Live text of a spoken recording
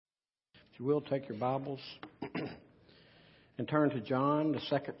If you will, take your Bibles and turn to John, the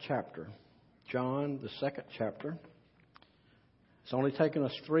second chapter. John, the second chapter. It's only taken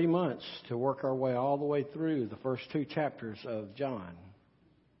us 3 months to work our way all the way through the first 2 chapters of John.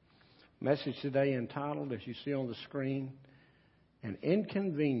 Message today entitled, as you see on the screen, An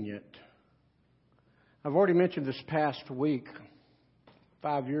Inconvenient. I've already mentioned this past week,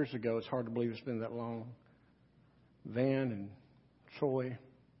 5 years ago. It's hard to believe it's been that long. Van and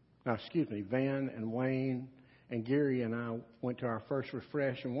Wayne and Gary and I went to our first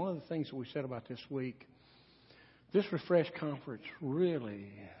refresh. And one of the things that we said about this week, this refresh conference really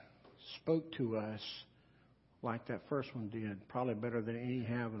spoke to us like that first one did, probably better than any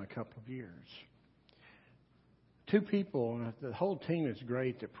have in a couple of years. 2 people, and the whole team is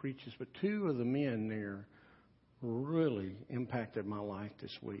great that preaches, but 2 of the men there really impacted my life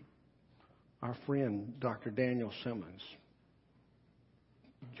this week. Our friend, Dr. Daniel Simmons,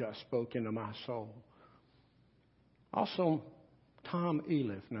 just spoke into my soul. Also, Tom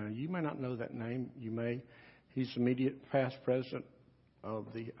Eliff. Now, you may not know that name. You may. He's the immediate past president of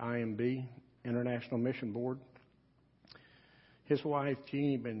the IMB, International Mission Board. His wife,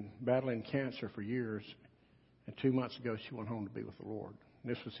 Jeannie, had been battling cancer for years. And 2 months ago, she went home to be with the Lord.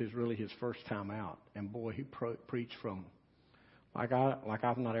 This was his first time out. And boy, he preached from like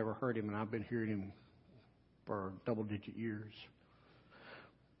I've not ever heard him, and I've been hearing him for double-digit years.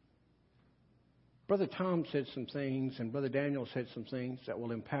 Brother Tom said some things, and Brother Daniel said some things that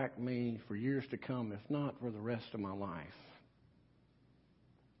will impact me for years to come, if not for the rest of my life.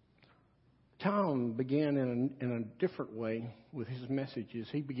 Tom began in a different way with his messages.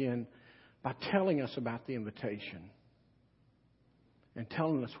 He began by telling us about the invitation and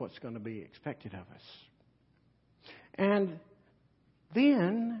telling us what's going to be expected of us. And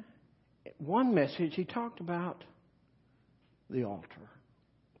then, one message, he talked about the altar.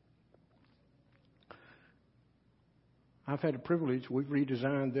 I've had the privilege, we've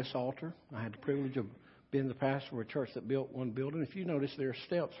redesigned this altar. I had the privilege of being the pastor of a church that built one building. If you notice, there are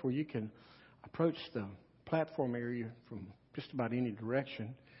steps where you can approach the platform area from just about any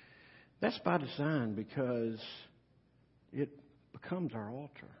direction. That's by design because it becomes our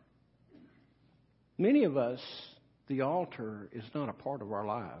altar. Many of us, the altar is not a part of our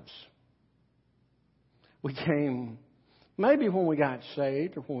lives. We came maybe when we got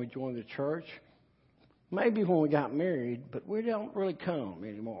saved or when we joined the church, maybe when we got married, but we don't really come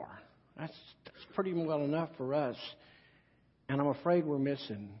anymore. That's pretty well enough for us. And I'm afraid we're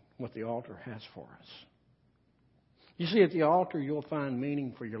missing what the altar has for us. You see, at the altar, you'll find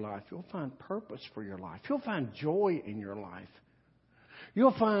meaning for your life. You'll find purpose for your life. You'll find joy in your life.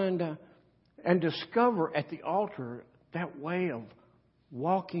 You'll find and discover at the altar that way of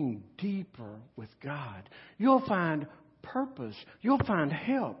walking deeper with God. You'll find purpose. You'll find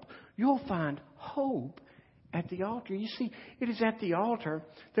help. You'll find hope at the altar. You see, it is at the altar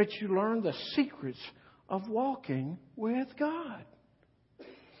that you learn the secrets of walking with God.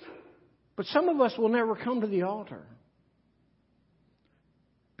 But some of us will never come to the altar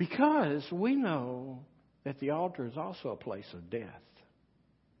because we know that the altar is also a place of death.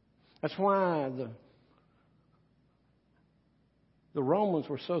 That's why the Romans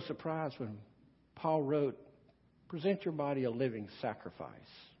were so surprised when Paul wrote, present your body a living sacrifice.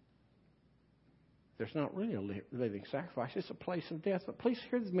 There's not really a living sacrifice. It's a place of death. But please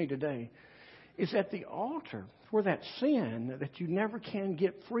hear me today. It's at the altar where that sin that you never can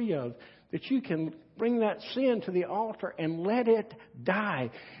get free of, that you can bring that sin to the altar and let it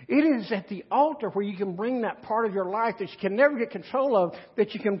die. It is at the altar where you can bring that part of your life that you can never get control of,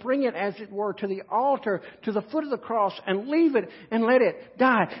 that you can bring it, as it were, to the altar, to the foot of the cross, and leave it and let it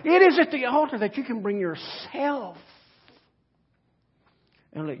die. It is at the altar that you can bring yourself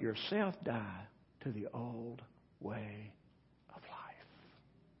and let yourself die to the old way of life.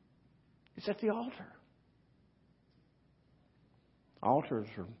 It's at the altar. Altars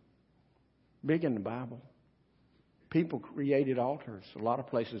are big in the Bible. People created altars a lot of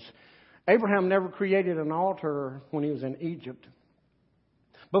places. Abraham never created an altar when he was in Egypt.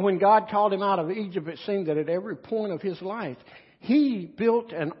 But when God called him out of Egypt, it seemed that at every point of his life, he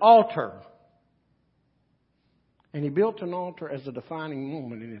built an altar. And he built an altar as a defining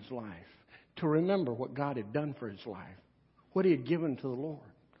moment in his life to remember what God had done for his life, what he had given to the Lord.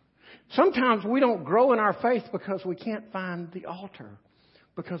 Sometimes we don't grow in our faith because we can't find the altar,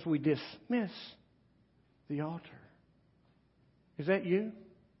 because we dismiss the altar. Is that you?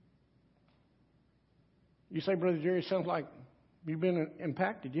 You say, Brother Jerry, it sounds like you've been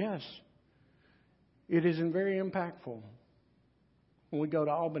impacted. Yes. It is very impactful when we go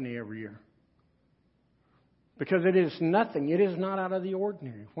to Albany every year. Because it is nothing. It is not out of the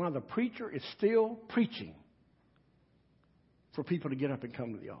ordinary. While the preacher is still preaching, for people to get up and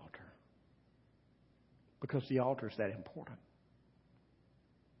come to the altar. Because the altar is that important.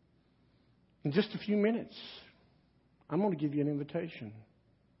 In just a few minutes, I'm going to give you an invitation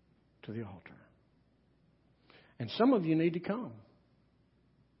to the altar. And some of you need to come.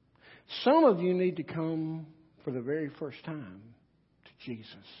 Some of you need to come for the very first time to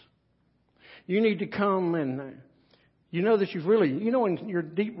Jesus. You need to come and you know that you've really, in your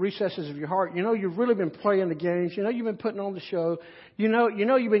deep recesses of your heart, you've really been playing the games. You've been putting on the show.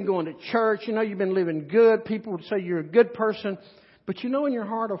 You've been going to church. You've been living good. People would say you're a good person. But in your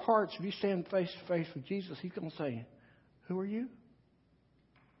heart of hearts, if you stand face to face with Jesus, He's going to say, who are you?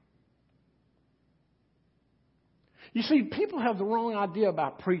 You see, people have the wrong idea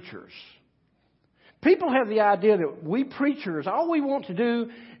about preachers. People have the idea that we preachers, all we want to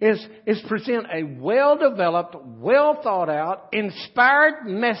do is present a well-developed, well-thought-out, inspired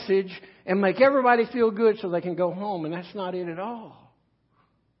message and make everybody feel good so they can go home. And that's not it at all.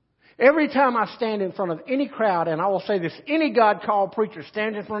 Every time I stand in front of any crowd, and I will say this, any God-called preacher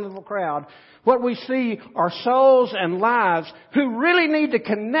stands in front of a crowd, what we see are souls and lives who really need to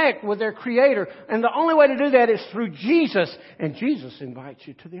connect with their Creator. And the only way to do that is through Jesus. And Jesus invites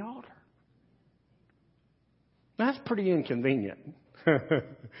you to the altar. That's pretty inconvenient.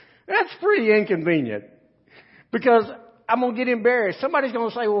 That's pretty inconvenient. Because I'm going to get embarrassed. Somebody's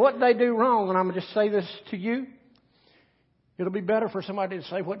going to say, well, what did they do wrong? And I'm going to just say this to you. It'll be better for somebody to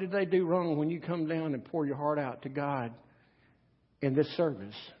say, what did they do wrong when you come down and pour your heart out to God in this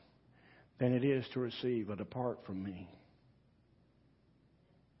service than it is to receive a depart from me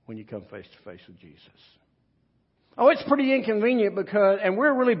when you come face to face with Jesus. Oh, it's pretty inconvenient and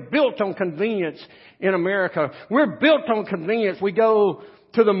we're really built on convenience in America. We're built on convenience. We go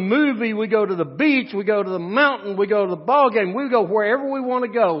to the movie, we go to the beach, we go to the mountain, we go to the ball game, we go wherever we want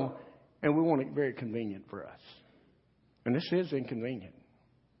to go, and we want it very convenient for us. And this is inconvenient.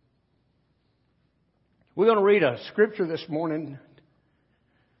 We're going to read a scripture this morning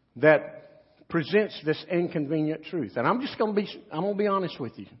that presents this inconvenient truth. And I'm going to be honest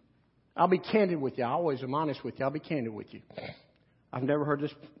with you. I'll be candid with you. I always am honest with you. I'll be candid with you. I've never heard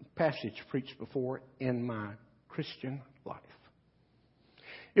this passage preached before in my Christian life.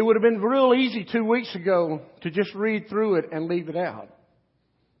 It would have been real easy 2 weeks ago to just read through it and leave it out.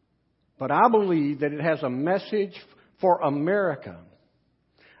 But I believe that it has a message for America.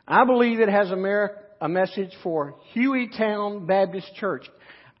 I believe it has a message for Hueytown Baptist Church.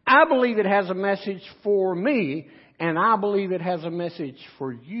 I believe it has a message for me, and I believe it has a message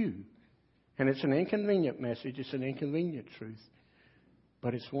for you. And it's an inconvenient message. It's an inconvenient truth.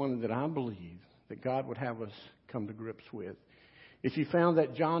 But it's one that I believe that God would have us come to grips with. If you found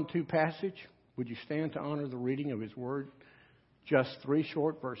that John 2 passage, would you stand to honor the reading of His Word? Just 3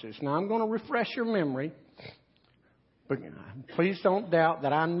 short verses. Now, I'm going to refresh your memory. But please don't doubt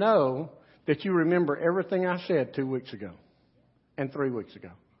that I know that you remember everything I said 2 weeks ago and 3 weeks ago.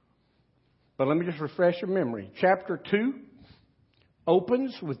 But let me just refresh your memory. Chapter 2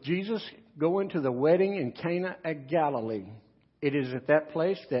 opens with Jesus going to the wedding in Cana at Galilee. It is at that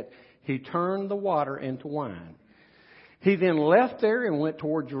place that He turned the water into wine. He then left there and went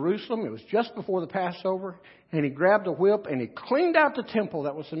toward Jerusalem. It was just before the Passover. And He grabbed a whip and He cleaned out the temple.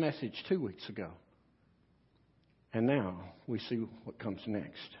 That was the message 2 weeks ago. And now we see what comes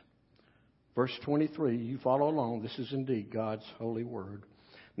next. Verse 23, you follow along. This is indeed God's holy word.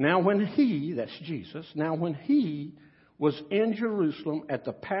 Now when He, that's Jesus, now when He was in Jerusalem at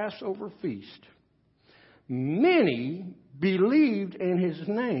the Passover feast, many believed in His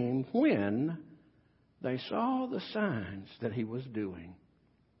name when they saw the signs that He was doing.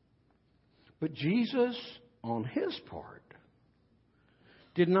 But Jesus, on His part,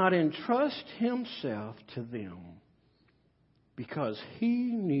 did not entrust Himself to them, because He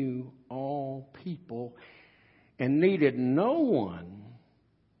knew all people and needed no one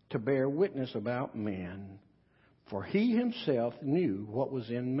to bear witness about men, for He Himself knew what was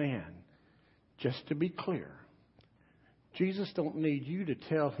in man. Just to be clear, Jesus don't need you to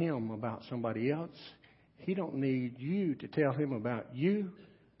tell Him about somebody else. He don't need you to tell Him about you,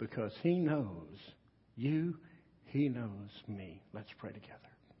 because He knows you. He knows me. Let's pray together.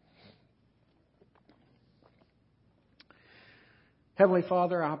 Heavenly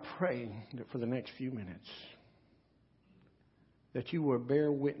Father, I pray that for the next few minutes that you will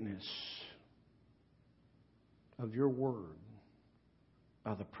bear witness of your word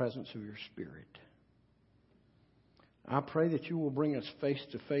by the presence of your Spirit. I pray that you will bring us face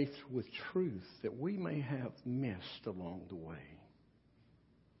to face with truth that we may have missed along the way.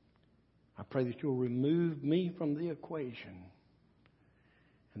 I pray that you'll remove me from the equation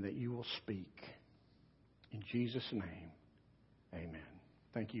and that you will speak. In Jesus' name, amen.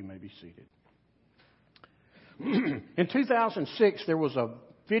 Thank you. You may be seated. In 2006, there was a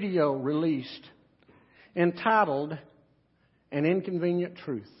video released entitled An Inconvenient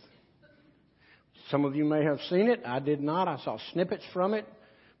Truth. Some of you may have seen it. I did not. I saw snippets from it.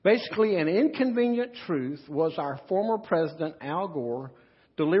 Basically, An Inconvenient Truth was our former president, Al Gore,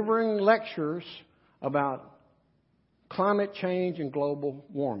 delivering lectures about climate change and global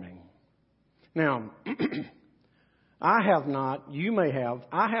warming. Now, I have not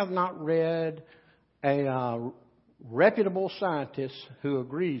read a reputable scientist who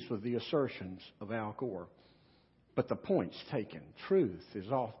agrees with the assertions of Al Gore. But the point's taken. Truth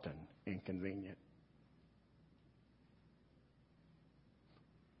is often inconvenient.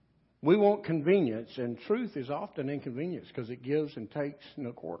 We want convenience, and truth is often inconvenience because it gives and takes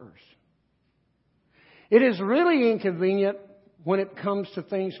no quarters. It is really inconvenient when it comes to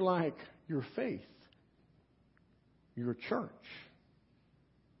things like your faith, your church,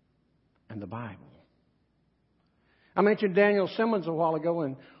 and the Bible. I mentioned Daniel Simmons a while ago,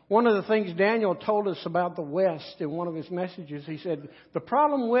 and one of the things Daniel told us about the West in one of his messages, he said, the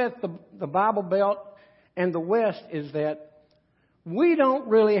problem with the Bible Belt and the West is that we don't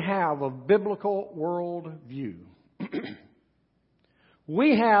really have a biblical world view.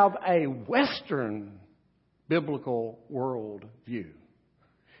 We have a Western biblical world view.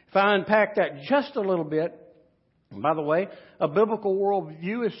 If I unpack that just a little bit, and by the way, a biblical world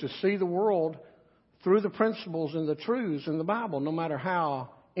view is to see the world through the principles and the truths in the Bible, no matter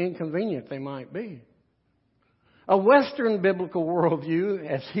how inconvenient they might be. A Western biblical worldview,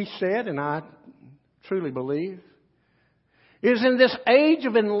 as he said, and I truly believe, is in this age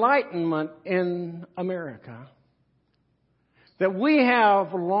of enlightenment in America that we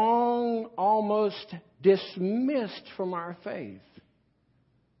have long almost dismissed from our faith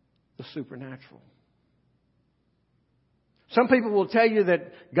the supernatural. Some people will tell you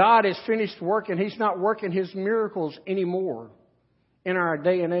that God has finished work and He's not working His miracles anymore in our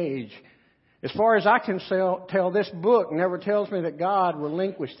day and age. As far as I can tell, this book never tells me that God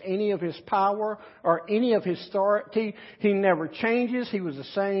relinquished any of His power or any of His authority. He never changes. He is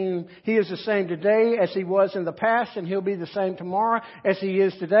the same today as He was in the past, and He'll be the same tomorrow as He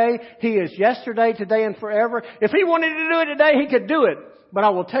is today. He is yesterday, today, and forever. If He wanted to do it today, He could do it. But I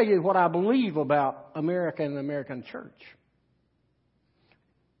will tell you what I believe about America and the American church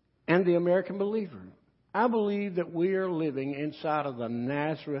and the American believer. I believe that we are living inside of the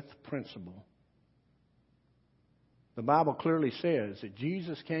Nazareth principle. The Bible clearly says that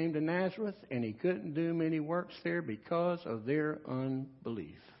Jesus came to Nazareth and He couldn't do many works there because of their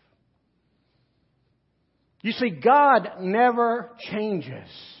unbelief. You see, God never changes.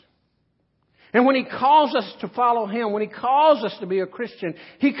 And when He calls us to follow Him, when He calls us to be a Christian,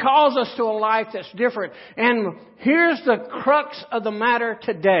 He calls us to a life that's different. And here's the crux of the matter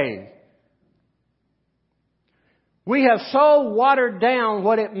today. We have so watered down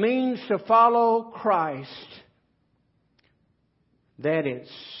what it means to follow Christ that it's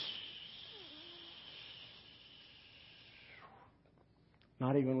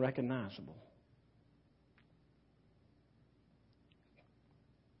not even recognizable.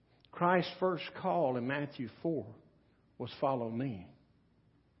 Christ's first call in Matthew 4 was follow me.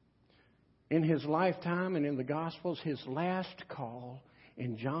 In His lifetime and in the Gospels, His last call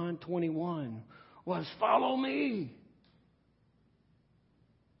in John 21 was follow me.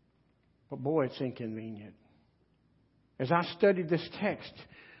 But boy, it's inconvenient. As I studied this text,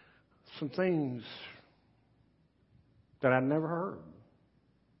 some things that I'd never heard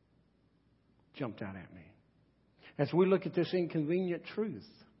jumped out at me. As we look at this inconvenient truth,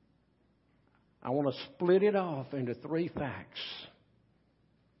 I want to split it off into 3 facts.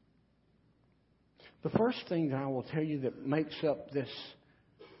 The first thing that I will tell you that makes up this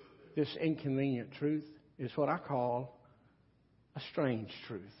inconvenient truth is what I call a strange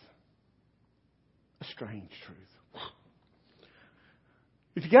truth. A strange truth.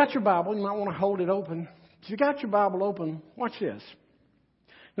 If you got your Bible, you might want to hold it open. If you got your Bible open, watch this.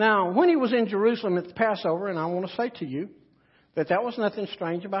 Now, when He was in Jerusalem at the Passover, and I want to say to you that was nothing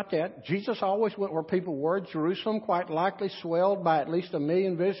strange about that. Jesus always went where people were. Jerusalem quite likely swelled by at least 1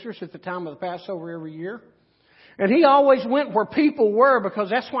 million visitors at the time of the Passover every year. And He always went where people were because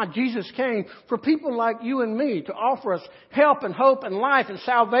that's why Jesus came, for people like you and me to offer us help and hope and life and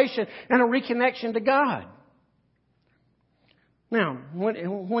salvation and a reconnection to God. Now, when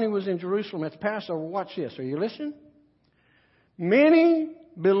He was in Jerusalem at the Passover, watch this. Are you listening? Many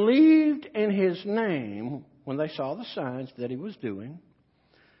believed in His name when they saw the signs that He was doing.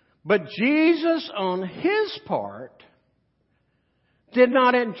 But Jesus, on His part, did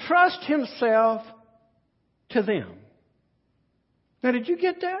not entrust Himself to them. Now, did you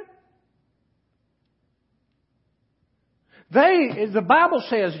get that? The Bible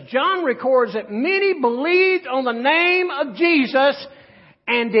says, John records that many believed on the name of Jesus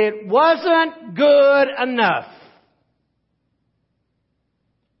and it wasn't good enough.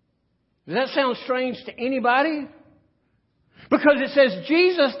 Does that sound strange to anybody? Because it says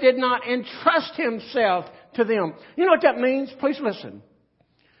Jesus did not entrust Himself to them. You know what that means? Please listen.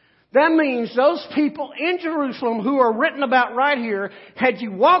 That means those people in Jerusalem who are written about right here, had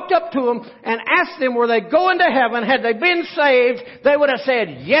you walked up to them and asked them were they going to heaven, had they been saved, they would have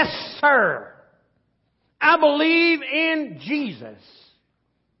said, yes, sir. I believe in Jesus.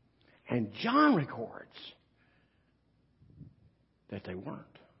 And John records that they weren't.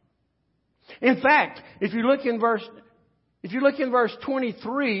 In fact, if you look in verse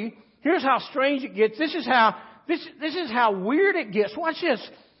 23, here's how strange it gets. This is how weird it gets. Watch this.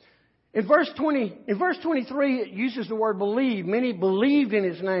 In verse 23, it uses the word believe. Many believed in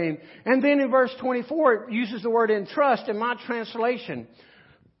His name. And then in verse 24, it uses the word entrust in my translation.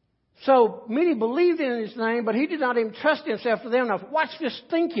 So, many believed in His name, but He did not entrust Himself to them. Now, watch this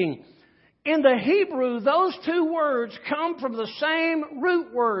thinking. In the Hebrew, those two words come from the same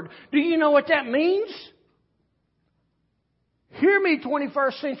root word. Do you know what that means? Hear me,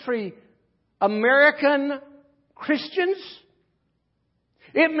 21st century American Christians.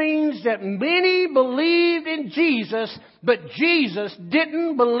 It means that many believed in Jesus, but Jesus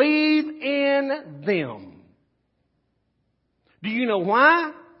didn't believe in them. Do you know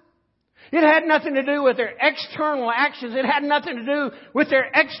why? It had nothing to do with their external actions. It had nothing to do with their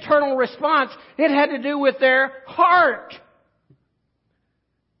external response. It had to do with their heart.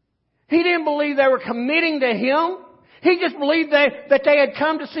 He didn't believe they were committing to Him. He just believed that they had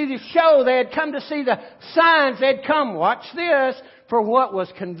come to see the show. They had come to see the signs. They had come, watch this, for what was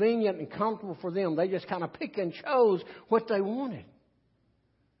convenient and comfortable for them. They just kind of picked and chose what they wanted.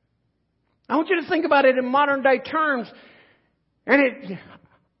 I want you to think about it in modern day terms. And it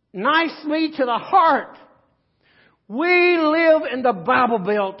knifes me to the heart. We live in the Bible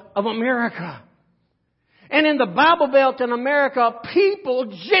Belt of America. And in the Bible Belt in America,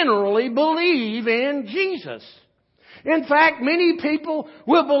 people generally believe in Jesus. In fact, many people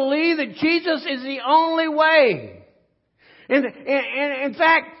will believe that Jesus is the only way. And in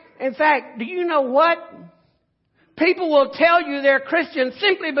fact, do you know what? People will tell you they're Christians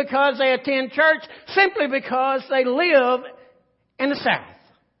simply because they attend church, simply because they live in the South.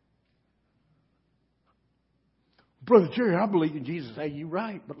 Brother Jerry, I believe in Jesus. Hey, you're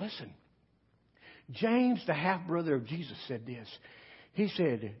right, but listen. James, the half-brother of Jesus, said this. He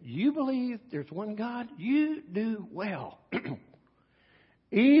said, you believe there's one God? You do well.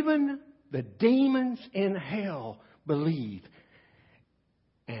 Even the demons in hell believe,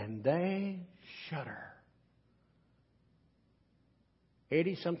 and they shudder.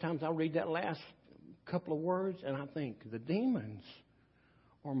 Eddie, sometimes I'll read that last couple of words, and I think the demons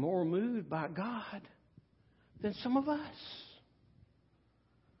are more moved by God than some of us.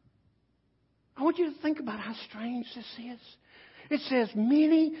 I want you to think about how strange this is. It says,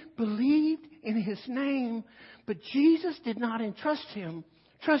 many believed in His name, but Jesus did not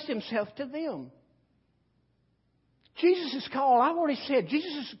trust Himself to them. Jesus' call, I've already said,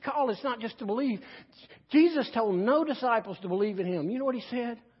 Jesus' call is not just to believe. Jesus told no disciples to believe in Him. You know what He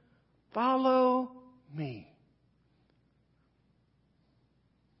said? Follow me.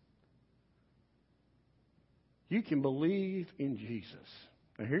 You can believe in Jesus.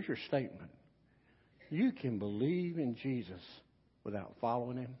 Now here's your statement. You can believe in Jesus without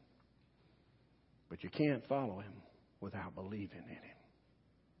following Him, but you can't follow Him without believing in Him.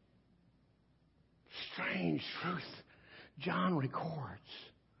 Strange truth John records.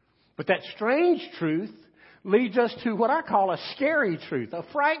 But that strange truth leads us to what I call a scary truth, a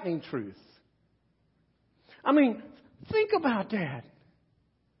frightening truth. I mean, think about that.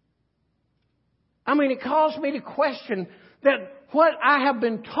 I mean, it caused me to question that what I have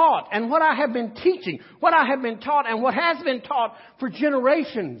been taught and what I have been teaching, what I have been taught and what has been taught for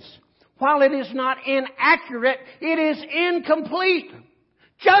generations, while it is not inaccurate, it is incomplete.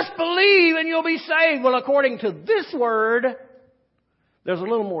 Just believe and you'll be saved. Well, according to this word, there's a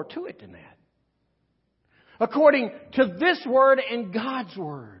little more to it than that. According to this word and God's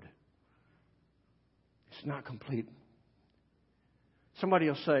word, it's not complete. Somebody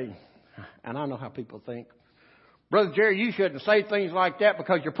will say, and I know how people think, Brother Jerry, you shouldn't say things like that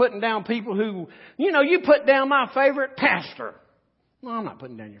because you're putting down people who, you put down my favorite pastor. No, I'm not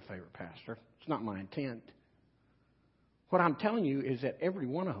putting down your favorite pastor. It's not my intent. What I'm telling you is that every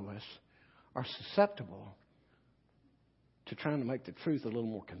one of us are susceptible to trying to make the truth a little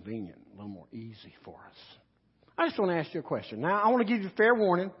more convenient, a little more easy for us. I just want to ask you a question. Now, I want to give you fair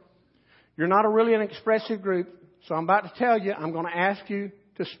warning. You're not really an expressive group, so I'm about to tell you, I'm going to ask you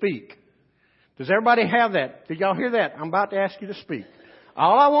to speak. Does everybody have that? Did y'all hear that? I'm about to ask you to speak.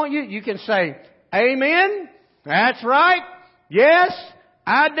 All I want you can say, amen, that's right, yes,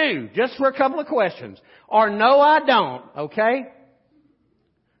 I do, just for a couple of questions. Or no, I don't, okay?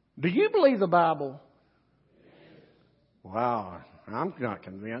 Do you believe the Bible? Wow, I'm not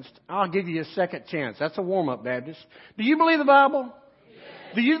convinced. I'll give you a second chance. That's a warm-up, Baptist. Do you believe the Bible?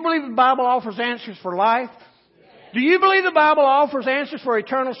 Yes. Do you believe the Bible offers answers for life? Yes. Do you believe the Bible offers answers for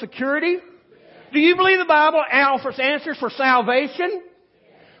eternal security? Yes. Do you believe the Bible offers answers for salvation?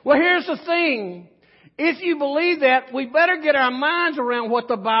 Yes. Well, here's the thing. If you believe that, we better get our minds around what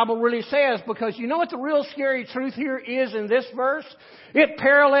the Bible really says, because you know what the real scary truth here is in this verse? It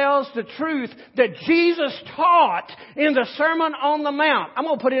parallels the truth that Jesus taught in the Sermon on the Mount. I'm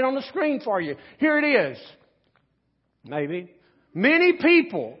going to put it on the screen for you. Here it is. Maybe. Many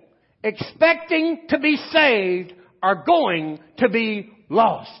people expecting to be saved are going to be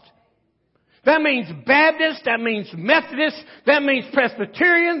lost. That means Baptists, that means Methodists, that means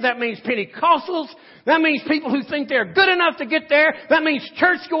Presbyterians, that means Pentecostals, that means people who think they're good enough to get there, that means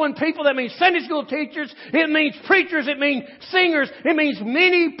church-going people, that means Sunday school teachers, it means preachers, it means singers, it means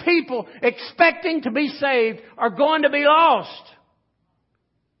many people expecting to be saved are going to be lost.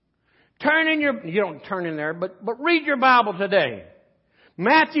 You don't turn in there, but read your Bible today.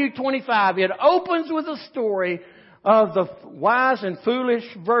 Matthew 25, it opens with a story of the wise and foolish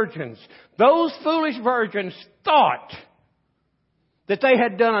virgins. Those foolish virgins thought that they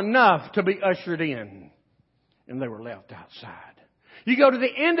had done enough to be ushered in, and they were left outside. You go to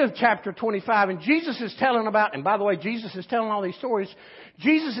the end of chapter 25, and Jesus is telling about, and by the way, Jesus is telling all these stories,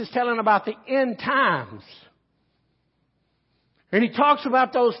 Jesus is telling about the end times. And he talks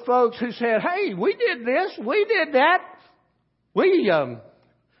about those folks who said, hey, we did this, we did that, we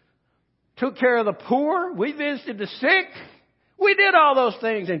took care of the poor, we visited the sick, we did all those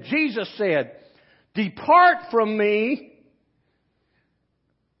things. And Jesus said, depart from me,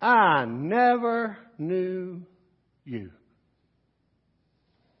 I never knew you.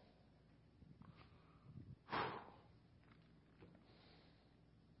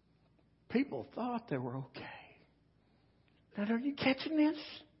 People thought they were okay. Now, are you catching this?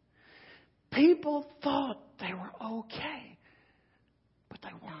 People thought they were okay, but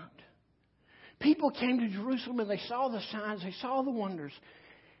they weren't. People came to Jerusalem and they saw the signs, they saw the wonders,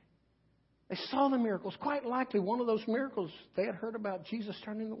 they saw the miracles. Quite likely one of those miracles, they had heard about Jesus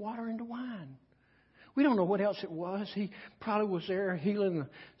turning the water into wine. We don't know what else it was. He probably was there healing the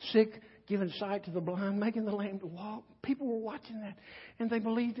sick, giving sight to the blind, making the lame to walk. People were watching that and they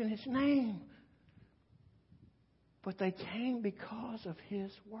believed in His name. But they came because of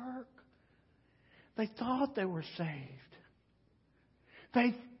His work. They thought they were saved.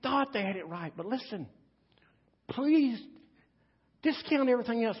 They thought they had it right. But listen, please discount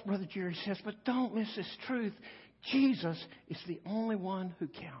everything else Brother Jerry says, but don't miss this truth. Jesus is the only one who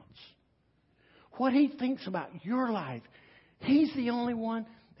counts. What He thinks about your life, He's the only one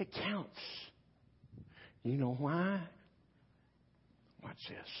that counts. You know why? Watch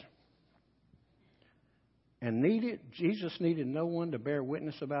this. And Jesus needed no one to bear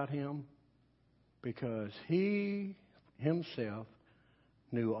witness about Him, because He Himself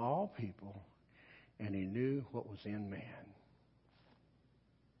knew all people, and He knew what was in man.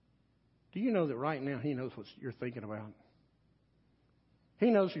 Do you know that right now He knows what you're thinking about? He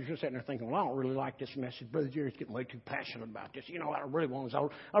knows you're sitting there thinking, well, I don't really like this message. Brother Jerry's getting way too passionate about this. You know what I really want is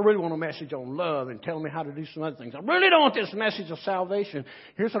I really want a message on love and telling me how to do some other things. I really don't want this message of salvation.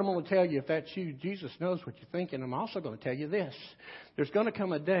 Here's what I'm going to tell you. If that's you, Jesus knows what you're thinking. I'm also going to tell you this. There's going to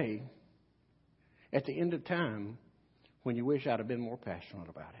come a day at the end of time when you wish I'd have been more passionate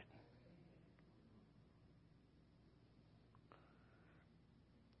about it.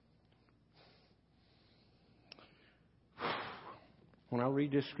 When I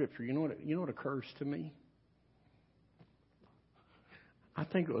read this scripture, you know what occurs to me? I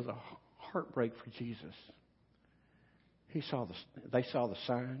think it was a heartbreak for Jesus. They saw the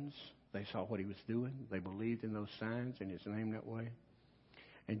signs. They saw what He was doing. They believed in those signs in His name that way.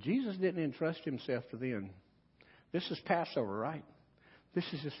 And Jesus didn't entrust Himself to them. This is Passover, right? This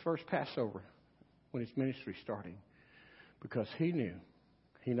is His first Passover when His ministry starting. Because He knew.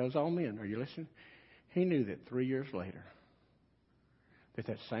 He knows all men. Are you listening? He knew that 3 years later,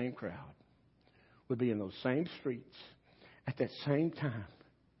 that same crowd would be in those same streets at that same time,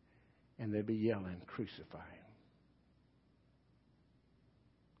 and they'd be yelling, crucify Him.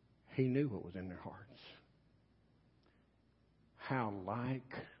 He knew what was in their hearts. How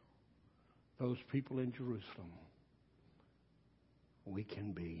like those people in Jerusalem we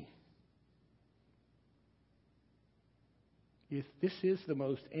can be. If this is the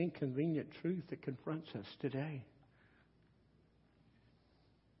most inconvenient truth that confronts us today.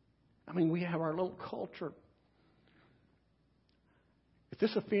 I mean, we have our little culture. If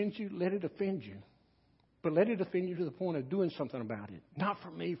this offends you, let it offend you. But let it offend you to the point of doing something about it. Not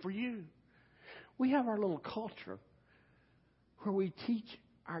for me, for you. We have our little culture where we teach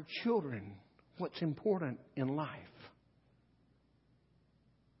our children what's important in life.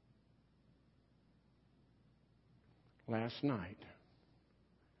 Last night,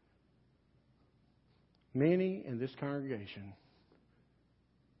 many in this congregation,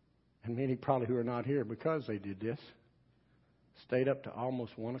 and many probably who are not here because they did this, stayed up to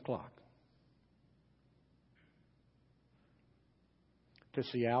almost 1 o'clock to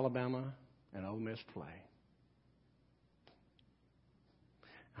see Alabama and Ole Miss play.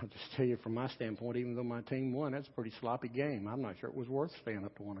 I'll just tell you from my standpoint, even though my team won, that's a pretty sloppy game. I'm not sure it was worth staying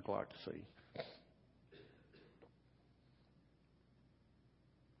up to 1 o'clock to see.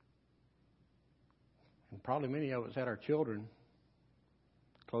 And probably many of us had our children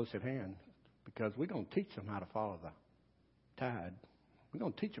close at hand because we're going to teach them how to follow the tide. We're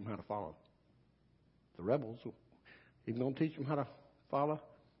going to teach them how to follow the rebels. We're going to teach them how to follow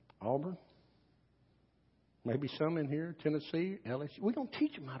Auburn. Maybe some in here, Tennessee, LSU. We're going to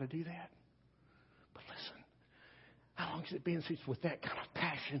teach them how to do that. But listen, how long has it been since with that kind of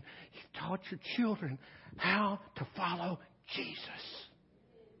passion you've taught your children how to follow Jesus?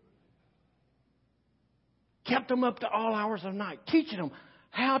 Kept them up to all hours of night, teaching them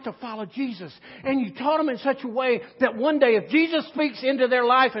how to follow Jesus. And you taught them in such a way that one day if Jesus speaks into their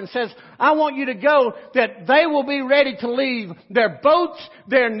life and says, I want you to go, that they will be ready to leave their boats,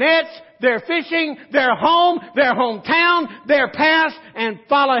 their nets, their fishing, their home, their hometown, their past, and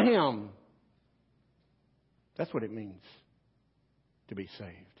follow Him. That's what it means to be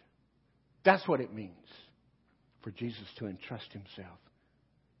saved. That's what it means for Jesus to entrust Himself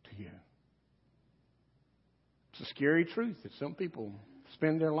to you. It's a scary truth that some people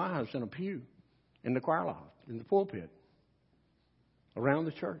spend their lives in a pew, in the choir loft, in the pulpit, around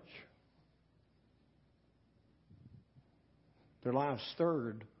the church. Their lives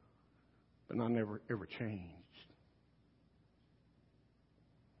stirred, but not ever changed.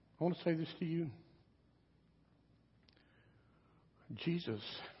 I want to say this to you. Jesus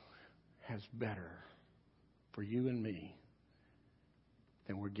has better for you and me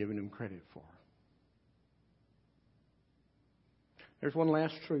than we're giving Him credit for. There's one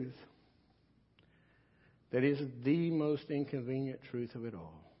last truth that is the most inconvenient truth of it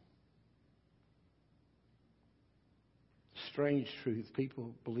all. Strange truth.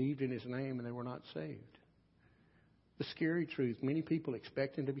 People believed in His name and they were not saved. The scary truth. Many people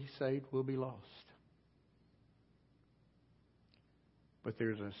expecting to be saved will be lost. But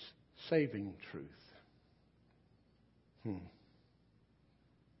there's a saving truth.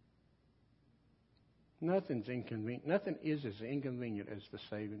 Nothing's inconvenient. Nothing is as inconvenient as the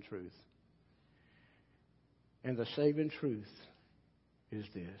saving truth. And the saving truth is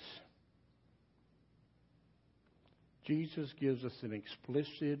this. Jesus gives us an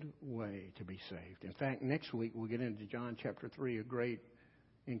explicit way to be saved. In fact, next week we'll get into John chapter 3, a great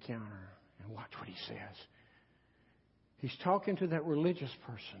encounter. And watch what He says. He's talking to that religious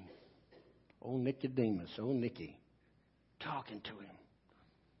person. Old Nicodemus, old Nicky. Talking to him.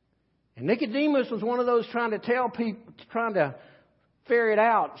 And Nicodemus was one of those trying to tell people, trying to ferret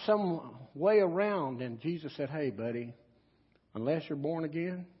out some way around. And Jesus said, hey, buddy, unless you're born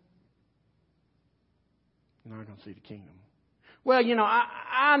again, you're not going to see the kingdom. Well, you know,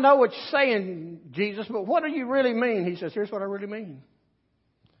 I know what you're saying, Jesus, but what do you really mean? He says, here's what I really mean.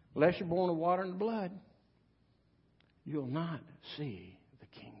 Unless you're born of water and blood, you'll not see the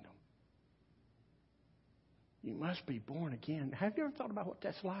kingdom. You must be born again. Have you ever thought about what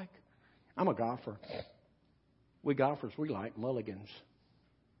that's like? I'm a golfer. We golfers, we like mulligans.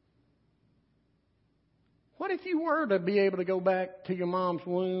 What if you were to be able to go back to your mom's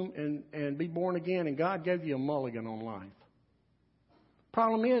womb and be born again and God gave you a mulligan on life?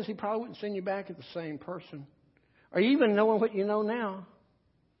 Problem is, He probably wouldn't send you back as the same person. Or even knowing what you know now,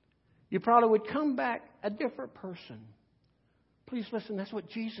 you probably would come back a different person. Please listen, that's what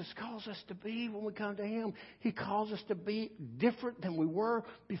Jesus calls us to be when we come to Him. He calls us to be different than we were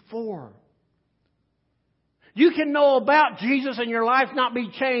before. You can know about Jesus and your life not be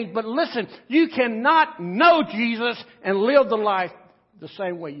changed, but listen, you cannot know Jesus and live the life the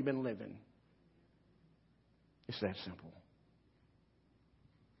same way you've been living. It's that simple.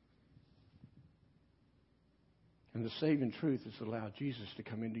 And the saving truth is to allow Jesus to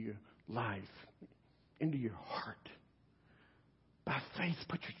come into your life, into your heart. By faith,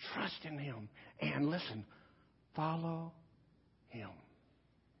 put your trust in Him. And listen, follow Him.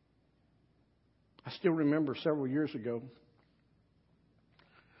 I still remember several years ago,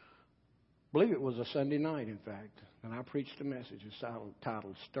 I believe it was a Sunday night, in fact, and I preached a message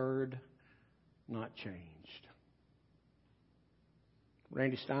titled, Stirred, Not Changed.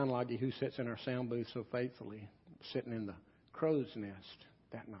 Randy Steinlage, who sits in our sound booth so faithfully, sitting in the crow's nest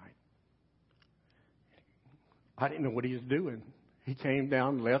that night. I didn't know what he was doing. He came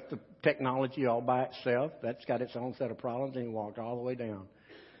down, left the technology all by itself. That's got its own set of problems, and he walked all the way down.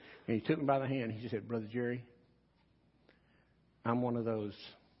 And he took me by the hand. He said, Brother Jerry, I'm one of those.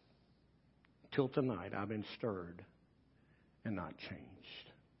 Till tonight, I've been stirred and not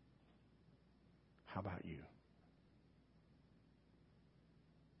changed. How about you?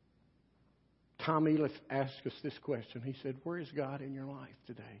 Tom Eliff asked us this question. He said, where is God in your life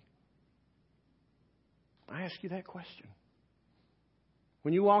today? I ask you that question.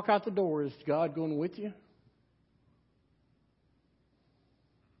 When you walk out the door, is God going with you?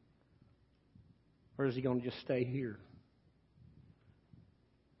 Or is He going to just stay here?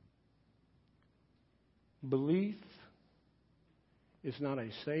 Belief is not a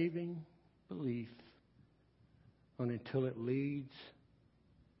saving belief until it leads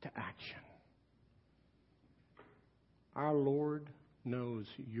to action. Our Lord knows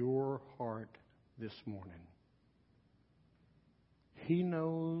your heart this morning. He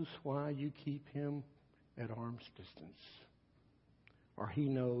knows why you keep Him at arm's distance. Or He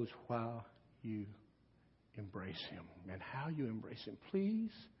knows why you embrace Him and how you embrace Him.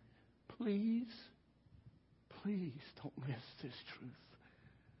 Please, please, please don't miss this truth.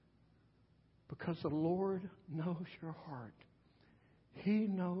 Because the Lord knows your heart. He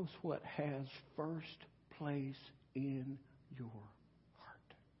knows what has first place in your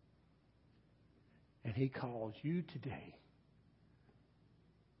heart. And He calls you today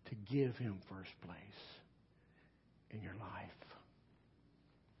to give Him first place in your life.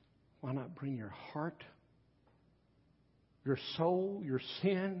 Why not bring your heart, your soul, your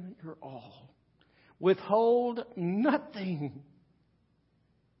sin, your all? Withhold nothing.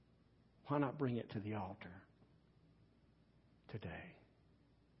 Why not bring it to the altar today?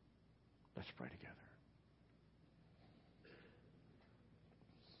 Let's pray together.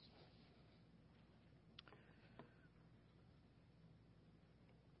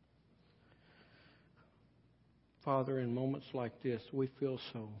 Father, in moments like this, we feel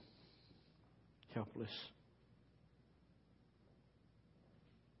so helpless.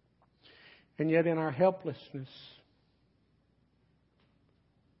 And yet in our helplessness,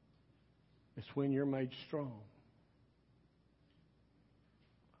 it's when you're made strong.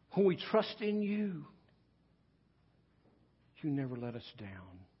 When we trust in you, you never let us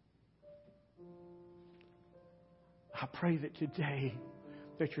down. I pray that today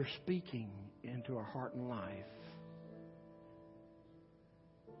that you're speaking into our heart and life.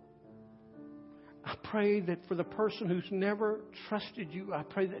 I pray that for the person who's never trusted you, I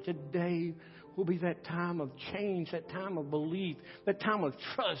pray that today will be that time of change, that time of belief, that time of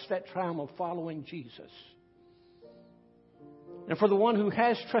trust, that time of following Jesus. And for the one who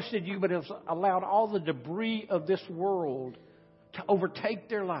has trusted you but has allowed all the debris of this world to overtake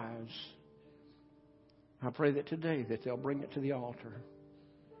their lives, I pray that today that they'll bring it to the altar.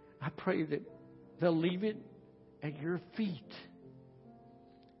 I pray that they'll leave it at your feet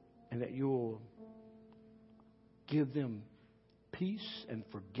and that you'll give them peace and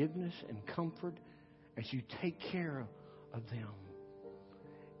forgiveness and comfort as you take care of them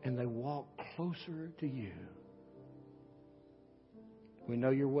and they walk closer to you. We know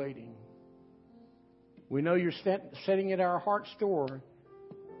you're waiting. We know you're sitting at our heart's door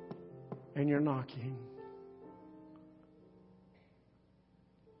and you're knocking.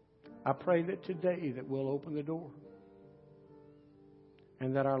 I pray that today that we'll open the door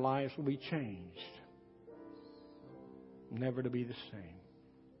and that our lives will be changed, never to be the same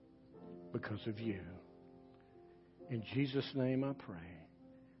because of you. In Jesus' name I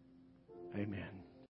pray. Amen.